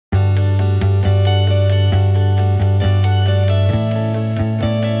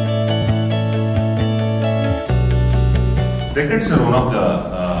Decorators are one of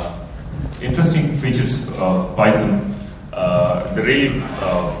the interesting features of Python. They really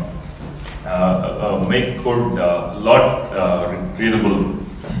make code a lot readable.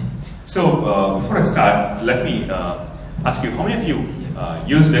 So before I start, let me ask you, how many of you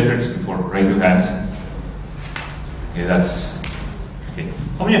used decorators before? Raise your hands. Okay, that's okay.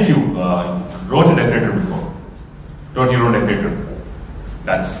 How many of you wrote a decorator before? Wrote your own decorator?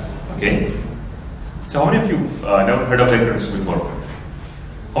 That's okay. So how many of you never heard of decorators before?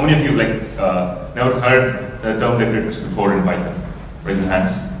 How many of you never heard the term decorators before in Python? Raise your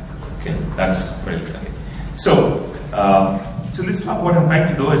hands. Okay, that's very good. Okay. So let's talk. What I'm trying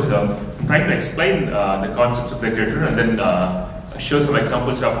to do is I'm trying to explain the concepts of decorator and then show some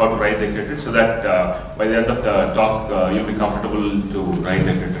examples of how to write decorators, so that by the end of the talk you'll be comfortable to write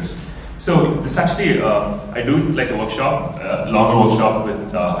decorators. So this actually I do it like a workshop, longer workshop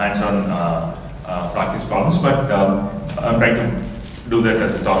with hands-on practice problems, but I'm trying to do that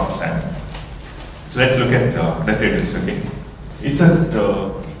as a talk this time. So let's look at decorators. Okay,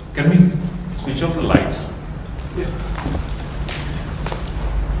 can we switch off the lights? Yeah.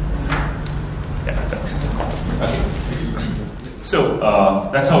 Yeah, thanks. Okay. So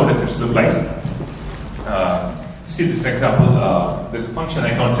that's how decorators look like. See this example. There's a function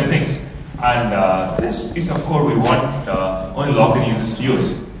icon settings, and this piece of code we want only logged in users to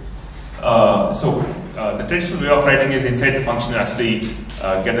use. The traditional way of writing is inside the function actually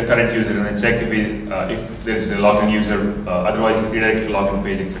get the current user and then check if there is a login user, otherwise redirect to login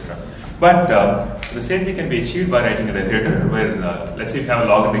page, etc. But the same thing can be achieved by writing a decorator where, let's say if you have a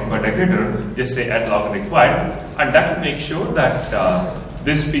login required decorator, just say at login required, and that will make sure that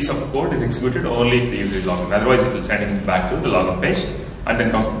this piece of code is executed only if the user is logged in. Otherwise, it will send it back to the login page, and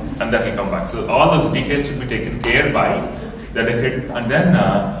that will come back. So all those details should be taken care by the decorator, and then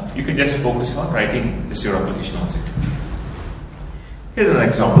you can just focus on writing this your application logic. Here's an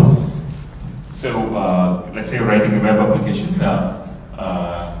example. So let's say you're writing a web application.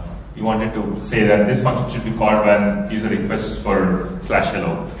 You wanted to say that this function should be called when user requests for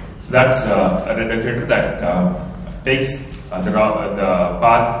 /hello. So that's a decorator that takes the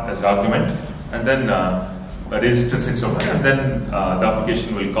path as argument, and then registers it somewhere, and then the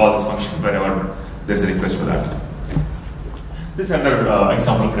application will call this function whenever there's a request for that. This is another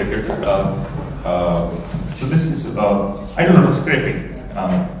example of decorator. So this is I do a lot of scraping.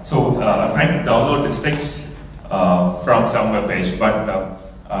 I'm trying to download this text from some web page, but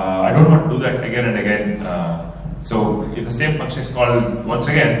I don't want to do that again and again. So if the same function is called once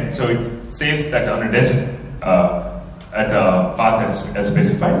again, so it saves that on a disk at a path that is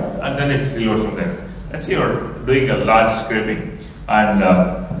specified, and then it reloads from there. Let's say you're doing a large scraping, and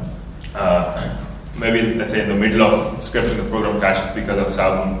maybe let's say in the middle of scripting the program crashes because of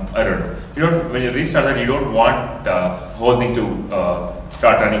some error. When you restart that, you don't want the whole thing to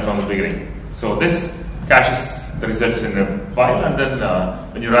start running from the beginning. So this caches the results in a file, and then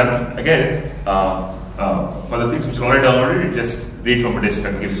when you run again for the things which are already downloaded, it just read from a disk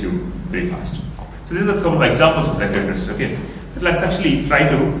and gives you very fast. So these are a couple of examples of decorators. Okay, but let's actually try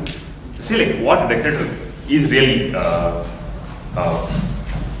to see what a decorator is really.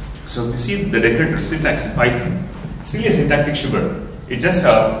 So if you see the decorator syntax in Python, it's really a syntactic sugar. It's just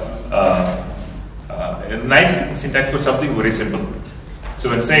a nice syntax for something very simple. So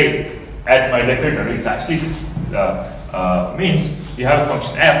let's say at my decorator, it's actually means you have a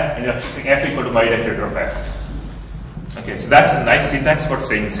function f, and you're saying f equal to my decorator of f. Okay, so that's a nice syntax for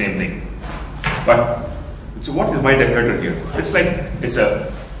saying the same thing. But so what is my decorator here? It's my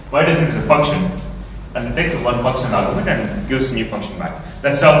decorator is a function, and it takes one function argument and gives a new function back.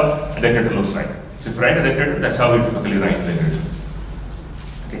 That's how a decorator looks like. So if you write a decorator, that's how we typically write a decorator.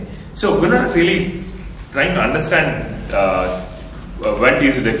 Okay, so we're not really trying to understand when to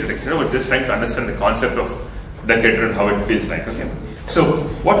use a decorator, etc. We're just trying to understand the concept of decorator and how it feels like. Okay, so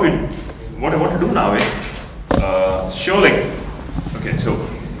what I want to do now is show okay, so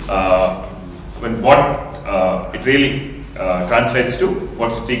what it really translates to,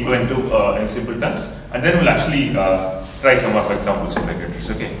 what's it equivalent to in simple terms, and then we'll actually try some of examples of decorators.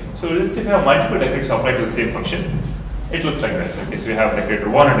 Okay, so let's say we have multiple decorators applied to the same function. It looks like this. Okay, so we have decorator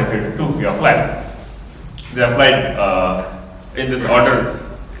 1 and decorator 2. If we apply, they applied in this order,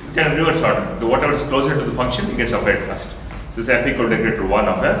 kind of reverse order. Whatever is closer to the function, it gets applied first. So say f equal to decorator 1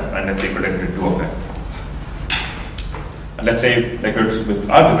 of f and f equal to decorator 2 of f. And let's say decorators with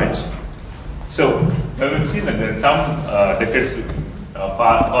arguments. So we've seen that there are some decorators with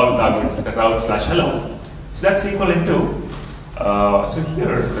called arguments with route/hello. So that's equivalent to. So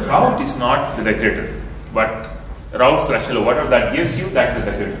here the route is not the decorator, but route/hello. Whatever that gives you, that's the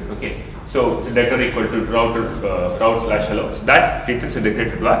decorator. Okay. So it's a decorator equal to route slash hello. So that returns a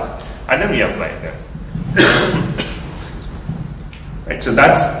decorator to us, and then we apply it there. Right. So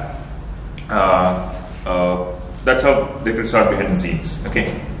that's how decorators are behind the scenes.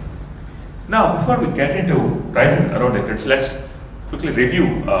 Okay. Now, before we get into writing around decorators, let's quickly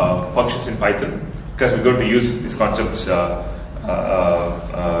review functions in Python, because we're going to use these concepts in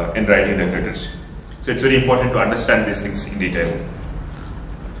writing decorators. So it's very important to understand these things in detail.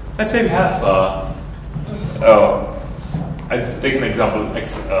 Let's say we have, I've taken an example,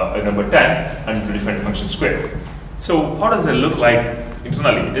 x number 10, and to define function square. So how does it look like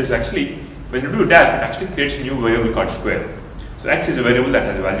internally? Is actually, when you do def, it actually creates a new variable called square. So x is a variable that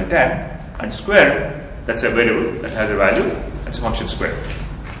has a value 10, and square, that's a variable that has a value, that's a function square.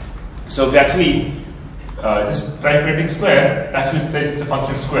 So if we actually just try printing square, it actually says it's a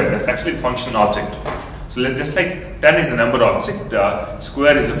function square. That's actually the function object. So just like 10 is a number object,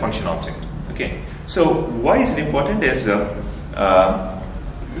 square is a function object. Okay. So why is it important is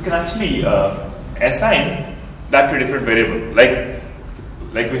we can actually assign that to a different variable.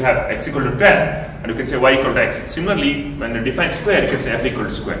 Like we have x equal to 10, and you can say y equal to x. Similarly, when you define square, you can say f equal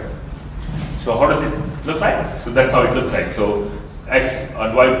to square. So how does it look like? So that's how it looks like. So x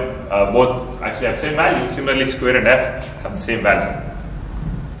and y both actually have the same value. Similarly, square and f have the same value.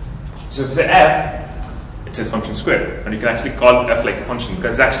 So if you say f, it says function square, and you can actually call f like a function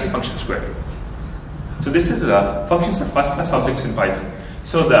because it's actually function square. So this is the functions are first-class objects in Python.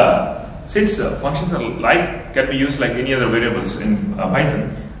 So since functions are can be used like any other variables in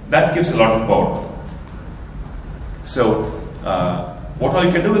Python, that gives a lot of power. So what all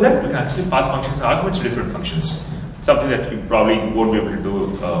you can do with that? You can actually pass functions and arguments to different functions. Something that you probably won't be able to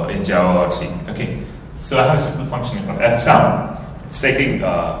do in Java or C. Okay. So I have a simple function called fsum. It's taking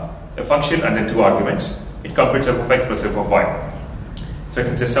a function and then two arguments. It computes f of x plus f of y. So I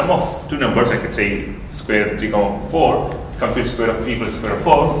can say sum of two numbers. I could say square of 3, 4. Compute square of 3 plus square of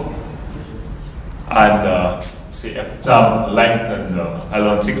 4. And say fsum length and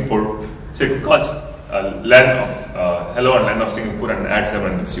hello and Singapore. So it calls len of hello and len of Singapore and adds them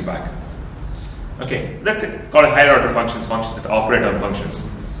and gives you back. Okay, that's it. Called higher order functions that operate on functions.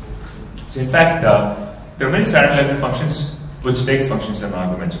 So in fact, there are many standard library functions which takes functions and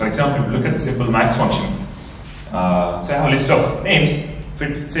arguments. For example, if you look at the simple max function, so I have a list of names. If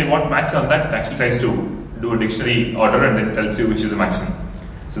it say what max on that, it actually tries to do a dictionary order and then tells you which is the maximum.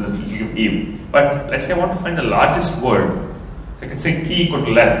 So that will give even. But let's say I want to find the largest word. I can say key equal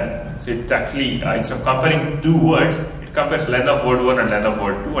to len. So it actually, instead of comparing two words, it compares len of word 1 and len of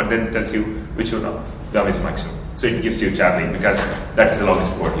word 2 and then it tells you which one of them is maximum. So it gives you Charlie because that is the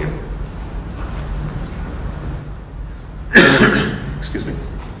longest word here. Excuse me.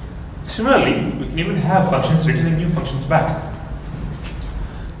 Similarly, we can even have functions returning new functions back.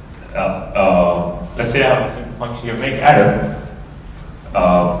 Let's say I have a simple function here, make adder.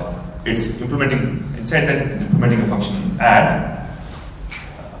 It's implementing, inside that it's implementing a function add.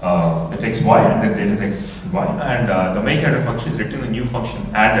 It takes y and then returns x and y, and the make adder function is returning a new function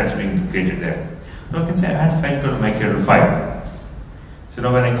add that's being created there. Now I can say add 5 equal to make adder 5. So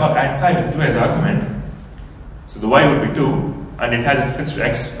now when I call add 5 with 2 as argument, so the y would be 2, and it has reference to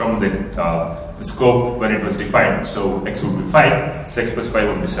x from the scope when it was defined. So x would be 5, so x plus 5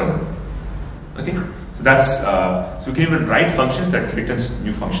 would be 7. Okay, so that's so we can even write functions that returns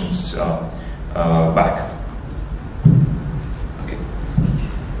new functions back. Okay.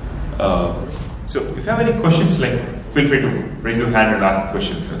 So if you have any questions, like feel free to raise your hand and ask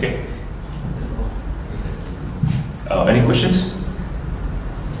questions. Okay. Any questions?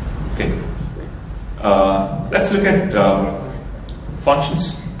 Okay. Let's look at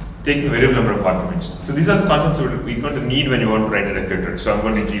functions taking a variable number of arguments. So these are the concepts that we're going to need when you want to write a decorator. So I'm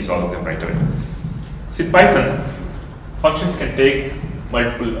going to introduce all of them right away. So in Python, functions can take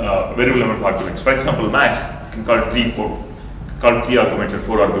multiple variable number of arguments. For example, max, you can call it 3 arguments or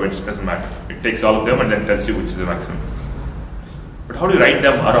 4 arguments, it doesn't matter. It takes all of them and then tells you which is the maximum. But how do you write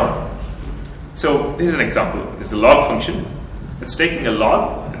them around? So this is an example. This is a log function that's taking a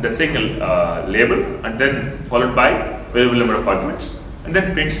log, that's taking a label and then followed by variable number of arguments and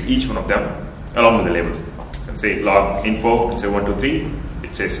then prints each one of them along with the label. And say log info and say 1, 2, 3,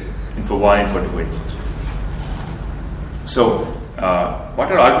 it says info 1, info 2, info 3. So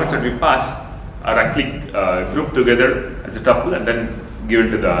whatever arguments that we pass are actually grouped together as a tuple and then given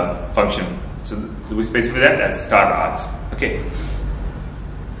to the function. So we specify that as star args. Okay.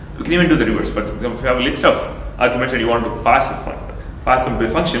 We can even do the reverse. For example, if you have a list of arguments and you want to pass them to a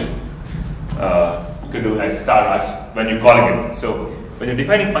function, you can do as star args when you're calling it. So when you're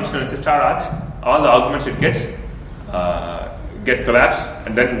defining function and it's a star args, all the arguments it gets get collapsed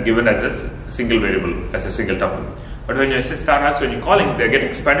and then given as a single variable, as a single tuple. But when you say star args, when you're calling, they get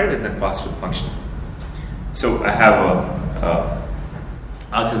expanded and then passed to the function. So I have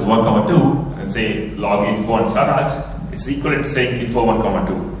args is 1, 2, and say log info and star args. It's equivalent to saying info 1,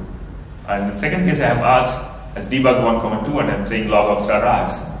 2. And in the second case, I have args as debug 1, 2, and I'm saying log of star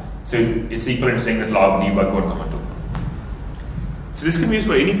args. So it's equivalent to saying that log debug 1, 2. So this can be used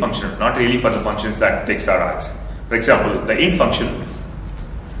for any function, not really for the functions that take star args. For example, the int function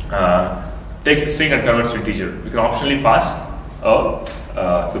takes a string and converts to integer. We can optionally pass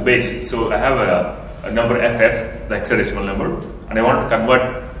the base. So I have a number ff, the hexadecimal number, and I want to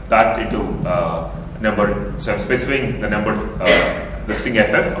convert that into number. So I'm specifying the number, the string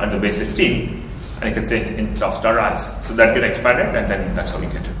ff and the base 16, and you can say int of star args. So that get expanded, and then that's how you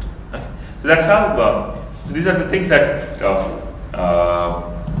get it. Okay. So that's how. So these are the things that.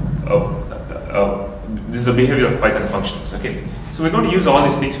 This is the behavior of Python functions. Okay, so we're going to use all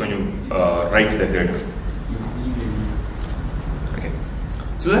these things when you write the decorator. Okay,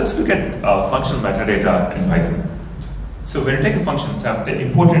 so let's look at functional metadata in Python. So when you take a function, so I've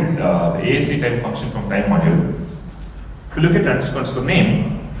imported the ASC type function from time module. If you look at underscore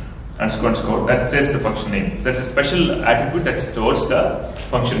name, underscore, that says the function name. That's a special attribute that stores the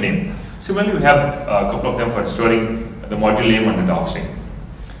function name. Similarly, we have a couple of them for storing the module name and the doc string.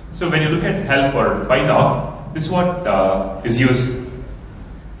 So when you look at help or pydoc, this is what is used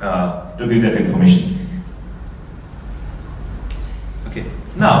to give that information. Okay,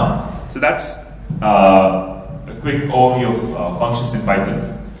 now, so that's a quick overview of functions in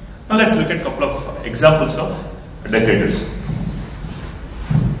Python. Now let's look at a couple of examples of decorators.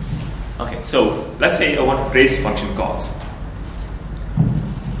 Okay, so let's say I want to trace function calls.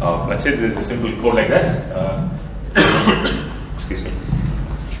 Let's say there's a simple code like that. Excuse me.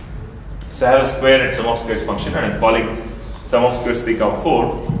 So I have a square and sum of squares function, and I'm calling sum of squares 3, 4.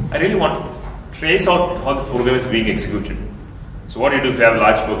 I really want to trace out how the program is being executed. So what do you do if you have a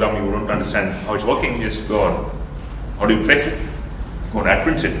large program, you don't understand how it's working, you just go on. How do you trace it? Go on add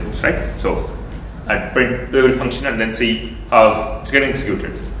print statements, right? So add print variable function and then see how it's getting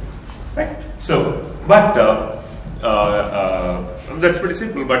executed. Right? So, but that's pretty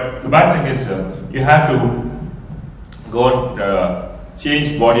simple, but the bad thing is you have to go and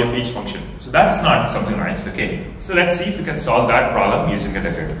change body of each function. So that's not something nice. Okay. So let's see if we can solve that problem using a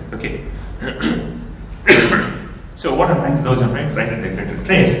decorator. Okay. So what I'm trying to do is I'm trying to write a decorator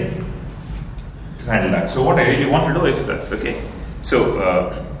trace to handle that. So what I really want to do is this. Okay. So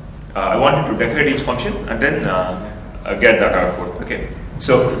I wanted to decorate each function and then get that output. Okay.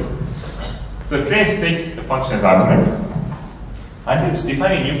 So trace takes the function as argument and it's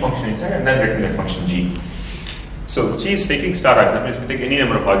defining a new function inside and then returning a function g. So g is taking star args, that means it can take any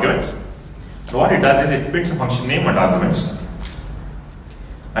number of arguments. So what it does is it prints a function name and arguments,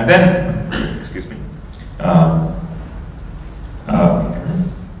 and then excuse me, and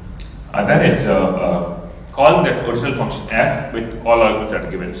then it's calling that original function f with all arguments that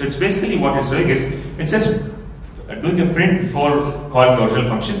are given. So it's basically what it's doing is it's just doing a print before calling the original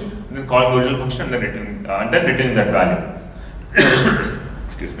function, and then calling the original function and then returning that value.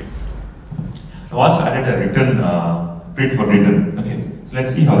 Excuse me. I've also added a return print for return. Okay, so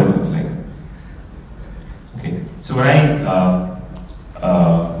let's see how that looks like. Okay, so when I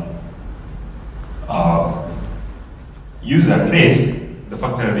use a trace, the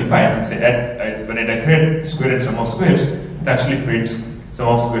function I define and say when I decorate square and sum of squares, it actually prints sum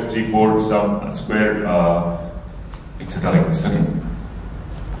of squares 3, 4, sum square, etc. like this. Okay,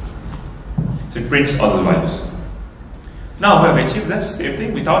 so it prints all the values. Now we have achieved the same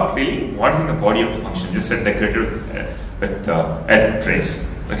thing without really modifying the body of the function, just a decorator with add trace.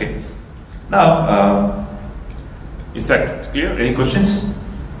 Okay. Now, is that clear? Any questions?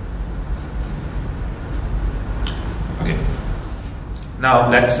 Okay. Now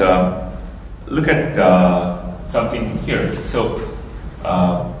let's look at something here. So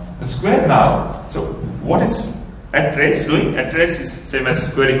the square now. So what is add trace doing? Add trace is same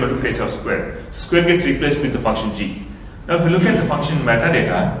as square equal to trace of square. So square gets replaced with the function g. Now if you look at the function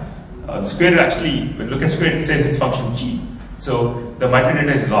metadata, the square actually, when you look at square, it says it's function g. So the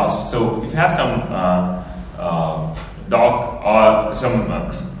metadata is lost. So if you have some doc or some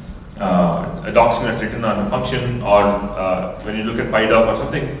doc string that's written on a function, or when you look at pydoc or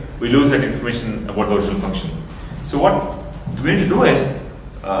something, we lose that information about the original function. So what we're going to do is,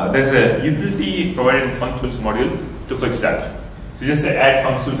 there's a utility provided in functools module to fix that. So just say add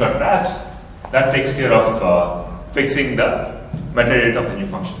functools.tabs, that takes care of fixing the metadata of the new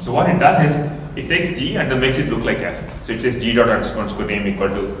function. So what it does is, it takes g and then makes it look like f. So it says g dot underscore name equal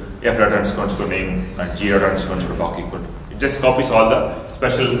to f dot underscore name and g dot underscore doc equal to. It just copies all the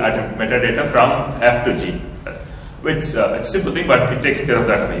special metadata from F to G. Which it's a simple thing, but it takes care of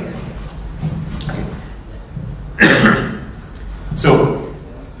that for you. So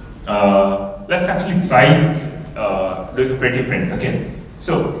let's actually try doing a pretty print. Okay.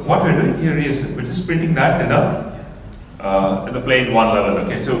 So what we're doing here is we're just printing that in the plain one level.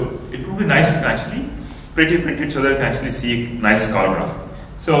 Okay. So it would be nice if you can actually pretty print it so that you can actually see a nice call graph.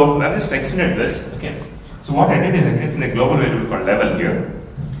 So I've just extended this. Okay. So what I did is I created a global variable called level here,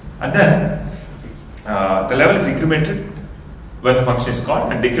 and then the level is incremented when the function is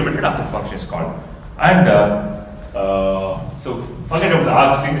called and decremented after the function is called. And so forget about the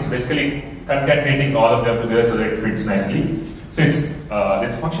R string. It's basically concatenating all of them together so that it fits nicely. So it's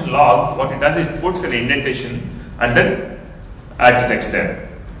this function log. What it does is it puts an indentation and then adds a text there.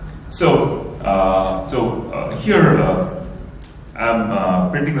 So here I'm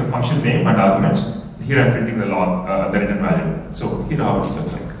printing the function name and arguments. Here I'm printing the log, the return value. So here how it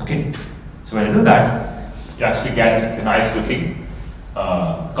looks like. Okay. So when you do that, you actually get a nice looking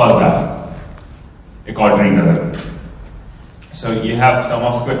call graph, a call tree rather. So you have sum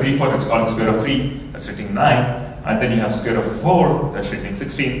of square 3, 4, that's calling square of 3, that's returning 9, and then you have square of 4, that's returning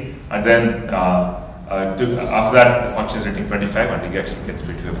 16, and then after that the function is returning 25, and you actually get the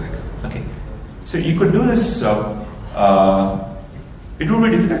 25 back. Okay. So you could do this. It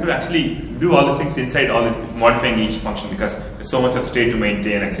would be difficult to actually do all the things inside all the modifying each function because there's so much of state to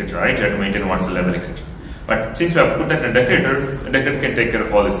maintain, etc. Right? You have to maintain what's the level, etc. But since we have put that in a decorator, the decorator can take care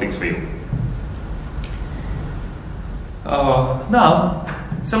of all these things for you. Now,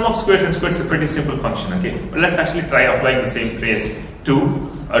 sum of squares and squares is a pretty simple function. Okay, but let's actually try applying the same trace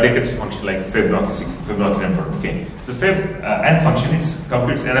to a decorative function like Fibonacci number. Okay, so the n function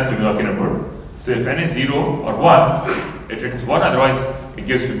computes nth Fibonacci number. So if n is 0 or 1, it returns 1, otherwise it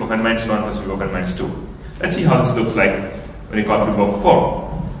gives fib of n minus 1 plus fib of n minus 2. Let's see how this looks like when you call fib of 4.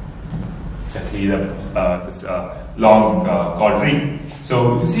 Exactly this long call tree.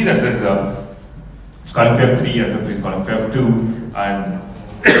 So if you see that there's it's calling fib 3 and fib 3 is calling fib 2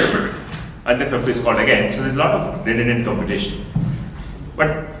 and then fib 3 is called again. So there's a lot of redundant computation. But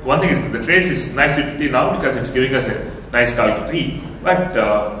one thing is the trace is nice utility now because it's giving us a nice calc tree. But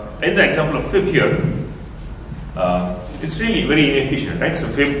in the example of fib here, it's really very inefficient, right? So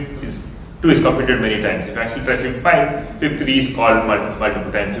fib 2 is computed many times. If you actually try fib 5, fib 3 is called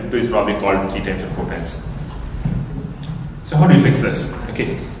multiple times, fib 2 is probably called 3 times or 4 times. So how do you fix this?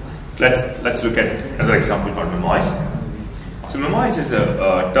 Okay, so let's look at another example called memoize. So memoize is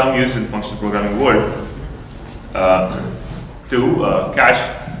a term used in functional programming world to cache.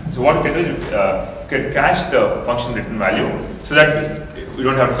 So what you can do is you can cache the function return value so that we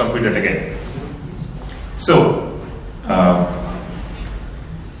don't have to compute it again. So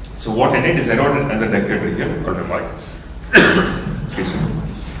what I did is I wrote another decorator here called memoize. Excuse me.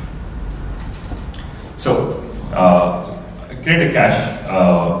 So I create a cache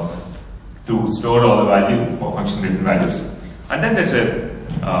to store all the value for function return values, and then there's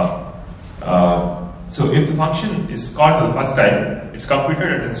so if the function is called for the first time, it's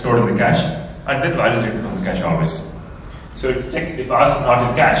computed and stored in the cache, and then values written from the cache always. So it checks if R is not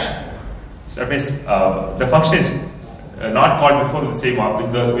in cache. So that means the function is not called before with the same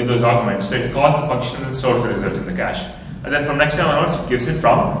with those arguments. So it calls the function and stores the result in the cache, and then from next time onwards it gives it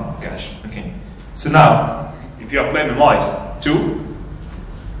from cache. Okay. So now if you apply memoize to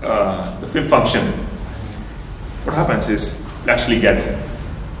the fib function, what happens is you actually get.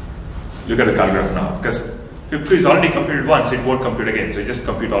 Look at the call graph now, because fib 2 is already computed once, it won't compute again, so you just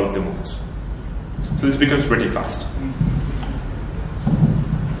compute all of them once. So this becomes pretty fast.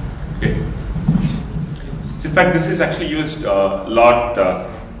 Okay. So in fact, this is actually used a lot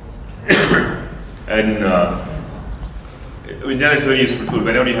in general. It's a very useful tool.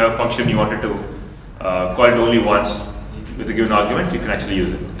 Whenever you have a function you wanted to call it only once with a given argument, you can actually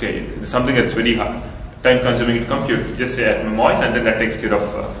use it. Okay, it's something that's very hard. Time consuming to compute, just say at memoize and then that takes care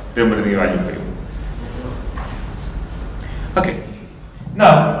of remembering the value for you. Okay,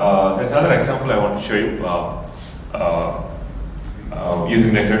 now there's another example I want to show you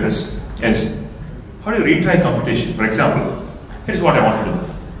using decorators is how do you retry computation. For example, here's what I want to do.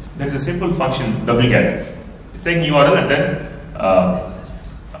 There's a simple function wget. It's taking URL and then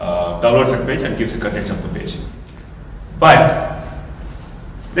downloads a page and gives the contents of the page. But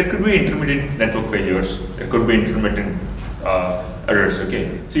there could be intermittent network failures. There could be intermittent errors.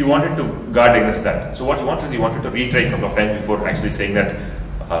 Okay, so you wanted to guard against that. So what you wanted is you wanted to retry a couple of times before actually saying that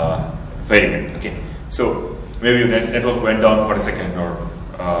failing it. Okay, so maybe your network went down for a second or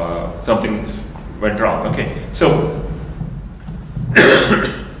something went wrong. Okay, so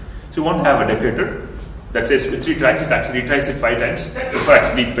so you want to have a decorator that says with 3 tries, it actually tries it 5 times before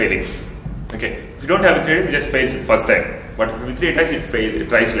actually failing. Okay, if you don't have with 3 tries, it just fails the first time. But with 3 tries, it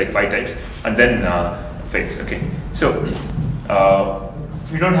tries like 5 times and then fails. Okay, so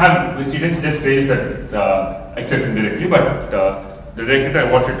if you don't have with 3 tries, just raise that exception directly. But the decorator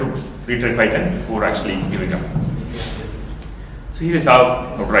I wanted to retry 5 times before actually giving up. So here is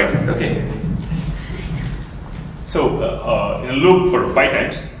how I write it. Okay. So in a loop for 5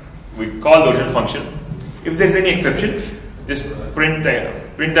 times, we call the original function. If there's any exception, just print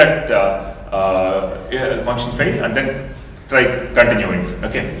that function failed and then try continuing.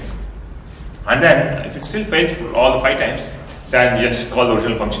 Okay. And then if it still fails for all the 5 times, then just call the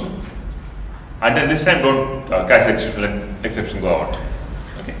original function. And then this time don't catch exception, let exception go out.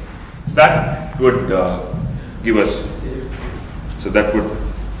 Okay. So that would give us. So that would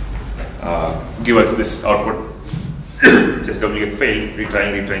give us this output. Just get failed,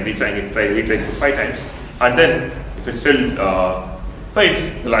 retrying it, retries for 5 times, and then if it still fails,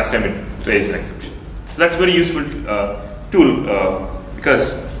 the last time it tries an exception. So that's very useful tool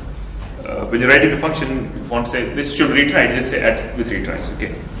because when you're writing a function, if you want to say this should retry, just say at with retries.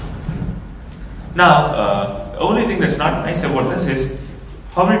 Okay. Now, the only thing that's not nice about this is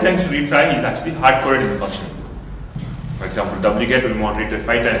how many times we retry is actually hard coded in the function. For example, wget we want to retry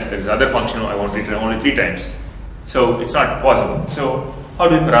 5 times. There is other function I want to retry only 3 times. So it's not possible. So how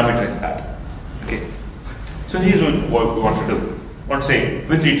do we parameterize that? Okay. So here's what we want to do. We want to say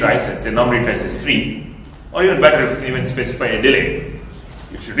with retries, let's say number retries is 3, or even better, if you can even specify a delay.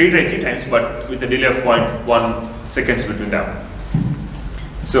 You should retry 3 times, but with a delay of 0.1 seconds between them.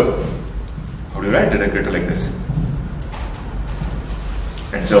 So how do you write a decorator like this?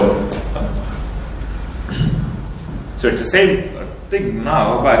 And so it's the same thing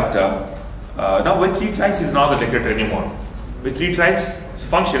now, but now with 3 tries is not the decorator anymore. With 3 tries, it's a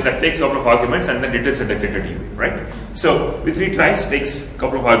function that takes a couple of arguments and then returns a decorator to you, right? So with 3 tries takes a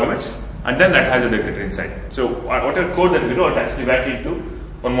couple of arguments and then that has a decorator inside. So whatever code that we wrote actually went into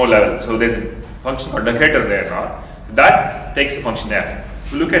one more level. So there's a function called decorator there now. That takes the function f.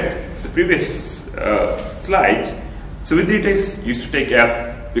 If you look at the previous slides, so with 3 tries used to take f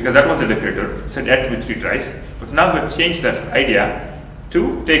because that was the decorator, said f with 3 tries. But now we've changed that idea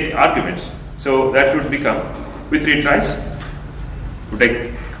to take arguments. So that would become with 3 tries,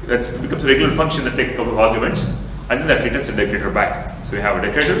 that becomes a regular function that takes a couple of arguments and then that returns a decorator back. So we have a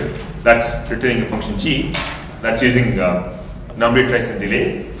decorator that's returning the function g that's using number tries and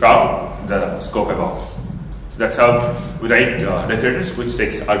delay from the scope above. So that's how we write decorators which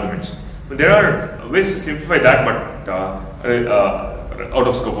takes arguments. But there are ways to simplify that, but out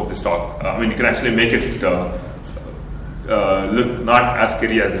of scope of this talk. I mean, you can actually make it look not as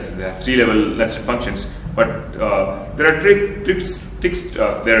scary as this. There are 3-level nested functions, but there are tricks.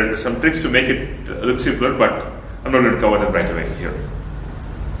 There are some tricks to make it look simpler, but I'm not going to cover them right away here.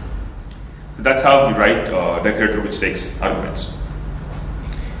 So that's how we write a decorator which takes arguments.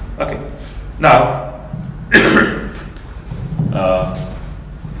 Okay, now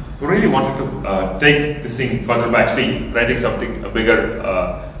we really wanted to take this thing further by actually writing something, a bigger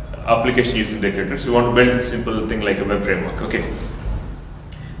application using decorators. We want to build a simple thing like a web framework. Okay.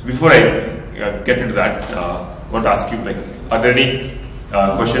 So before I get into that, I want to ask you, like, are there any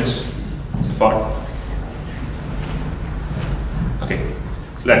questions so far? Okay,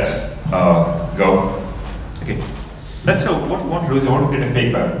 let's go. Okay, let's what we want to do is I want to create a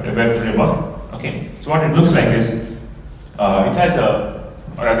fake web framework. Okay, so what it looks like is it has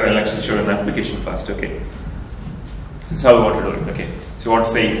or rather I'll actually show you an application first. Okay, this is how we want to do it. Okay, so we want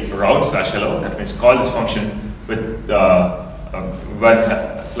to say route/hello. That means call this function with when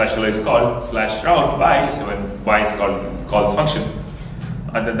 /hello is called /route by. So when by is call this function,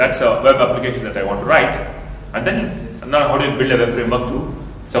 and then that's a web application that I want to write. And then now how do you build a web framework to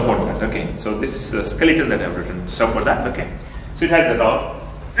support that? Okay, so this is a skeleton that I've written to support that. Okay, so it has a route.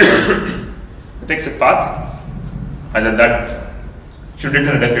 It takes a path, and then that should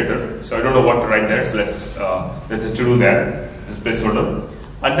return a decorator. So I don't know what to write there. So there's a to-do there, this placeholder,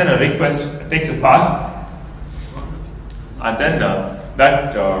 and then a request takes a path, and then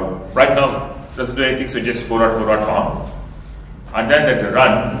that right now doesn't do anything. So it just forward form, and then there's a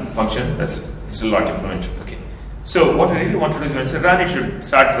run function that's still not implemented. Okay. So what I really want to do is when I say run, it should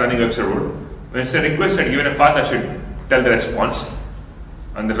start running web server. When I say request and given a path, I should tell the response,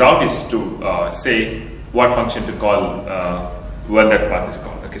 and the route is to say what function to call when that path is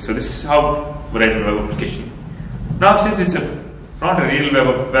called. Okay, so this is how we write a web application. Now, since it's not a real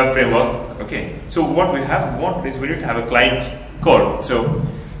web framework, okay, so what we want is we need to have a client code. So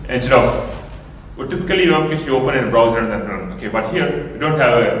instead of typically web application you open in a browser and then run. Okay, but here we don't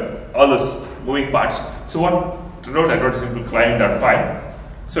have all this moving parts. So what turned out that was simple client.py.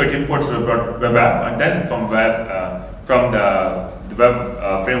 So it imports the web app, and then from the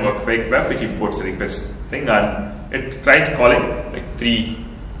web framework fake web, it imports the request thing, and it tries calling like 3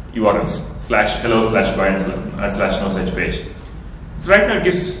 URLs /hello/by and /no such page. So right now it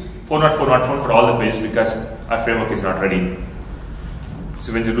gives 404.4 for all the pages because our framework is not ready.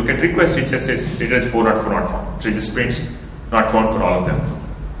 So when you look at request, it just says it is 404.4. So it just prints not found for all of them.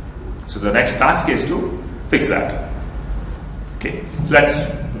 So the next task is to fix that. Okay, so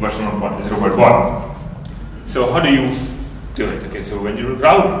that's version 1.0.1. So how do you do it? Okay, so when you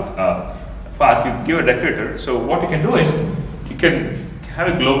route path, you give a decorator. So what you can do is you can have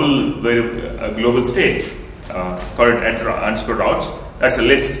a global state called enter_routes. That's a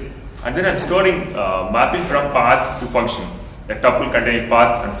list, and then I'm storing mapping from path to function, a tuple containing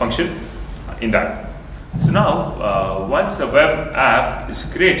path and function in that. So now once the web app is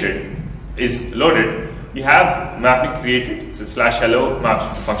loaded, you have mapping created. So /hello maps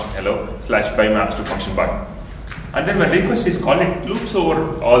to function hello, /by maps to function by. And then when request is called, it loops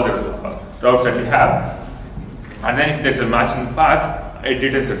over all the routes that we have. And then if there's a matching path, it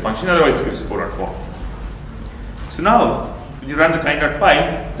returns that function, otherwise it gives 4.4. So now, when you run the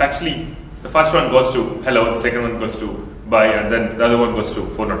client.py, actually the first one goes to hello, the second one goes to by, and then the other one goes to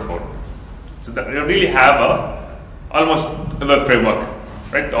 4.4. So that you really have almost a web framework,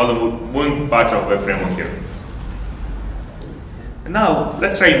 right? All the moving parts of web framework here. And now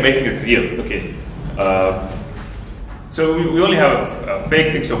let's try making it real. Okay. So we only have a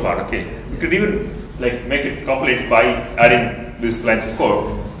fake thing so far. Okay. You could even like make it copulate by adding these lines of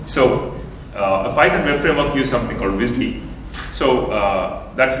code. So a Python web framework uses something called Whiskey. So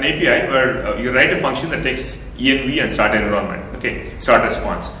that's an API where you write a function that takes env and start environment. Okay, start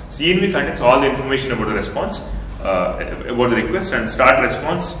response. So env contains all the information about the response, about the request, and start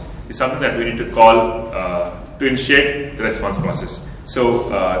response is something that we need to call to initiate the response process. So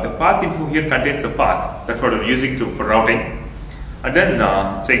the path info here contains the path. That's what we're using for routing. And then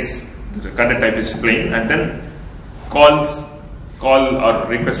says the content type is plain, and then call our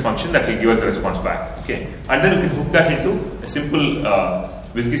request function that will give us the response back. Okay, and then we can hook that into a simple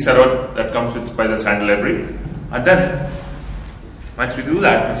Whiskey server that comes with Python standard library. And then once we do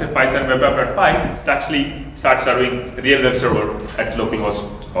that, we say Python web app.py, it actually starts serving a real web server at localhost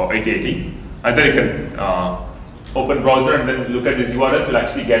 8080. And then you can open browser and then look at these URLs. You'll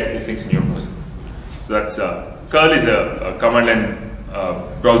actually get these things in your browser. So that's curl is a command line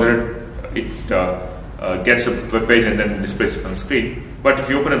browser. It gets a web page and then displays it on the screen. But if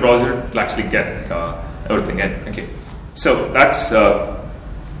you open a browser, it'll actually get everything in. Okay, so that's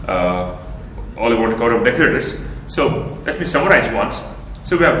all about the code of decorators. So let me summarize once.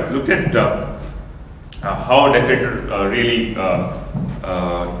 So we have looked at how a decorator really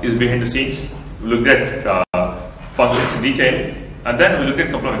is behind the scenes. We looked at functions in detail, and then we looked at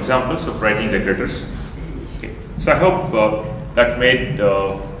a couple of examples of writing decorators. Okay, so I hope that made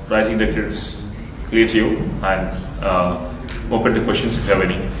writing decorators clear to you, and open to questions if you have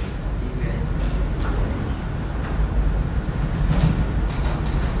any.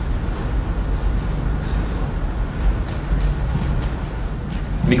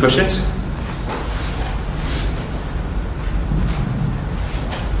 Any questions?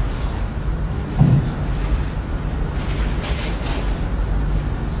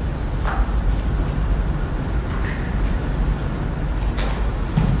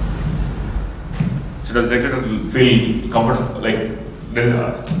 So does decorator feel comfortable? Like,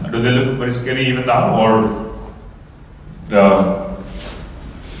 do they look very scary even now, or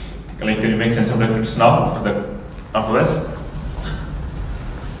like, can you make sense of decorators now after this?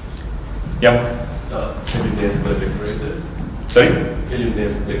 Yep. Can you name the decorators? Sorry? Can you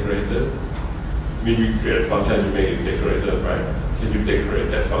name decorators? I mean, you create a function and you make it decorator, right? Can you decorate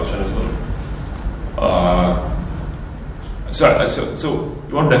that function as well? So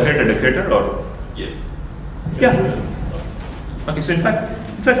you want to decorate a decorator, or? Yes. Yeah. Okay. So in fact,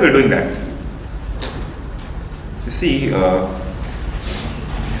 we're doing that. So see,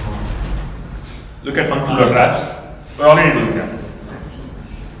 look at function.wraps. We're already doing that.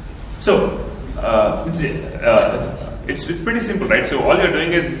 So it's pretty simple, right? So all you're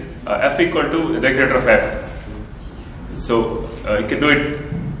doing is f equal to the decorator of f. So you can do it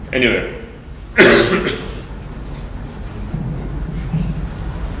anywhere.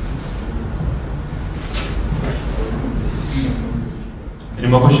 Any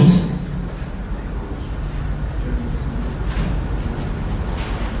more questions?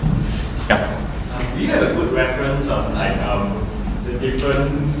 Yeah. We had a good reference on like the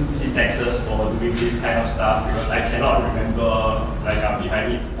different syntaxes for doing this kind of stuff? Because I cannot remember, like, if I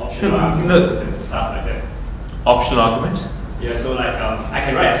need optional arguments and stuff like that. Optional arguments? Yeah, so like I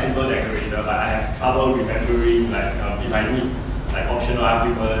can write a simple decorator, but I have trouble remembering like if I need like optional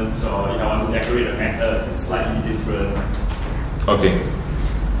arguments or if I want to decorate a method, it's slightly different. Okay.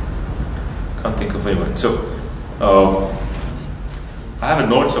 Can't think of anyone. So I have a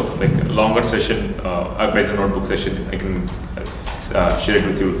notes of like a longer session. I've made a notebook session. I can share it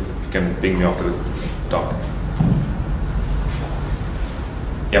with you. You can ping me after the talk.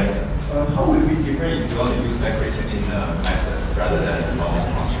 Yep. How will it be different if you want to use decoration in a method rather than a normal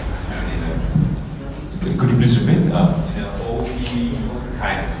function? Could you please repeat? In an OP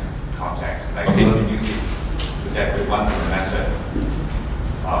kind of context, like okay. You want to use it to decorate one method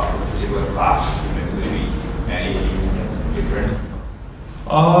for a particular class, will it be anything different?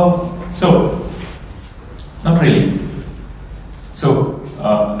 So, not really. So,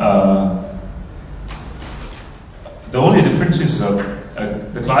 the only difference is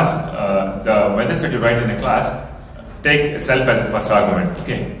the class, the methods that you write in a class take self as the first argument.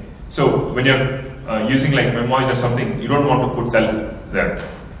 Okay. So when you're using like memoirs or something, you don't want to put self there.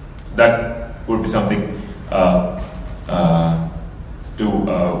 That would be something to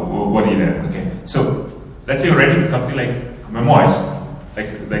worry there. Okay. So let's say you're writing something like memoirs,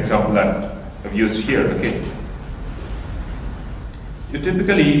 like the example that I've used here. Okay. You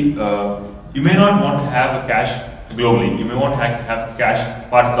typically you may not want to have a cache globally. You may want to have cache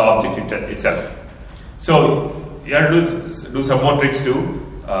part of the object itself. So you have to do some more tricks to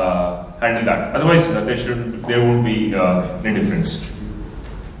handle that. Otherwise, there won't be any difference.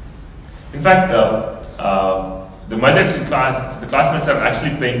 In fact, the methods in class, the class methods are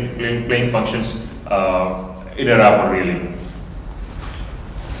actually playing functions in a wrapper really.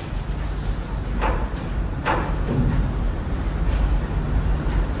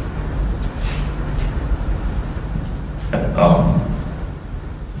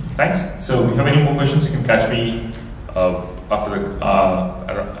 Thanks. So, if you have any more questions, you can catch me after the.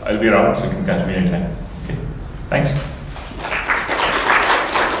 I'll be around, so you can catch me anytime. Okay. Thanks.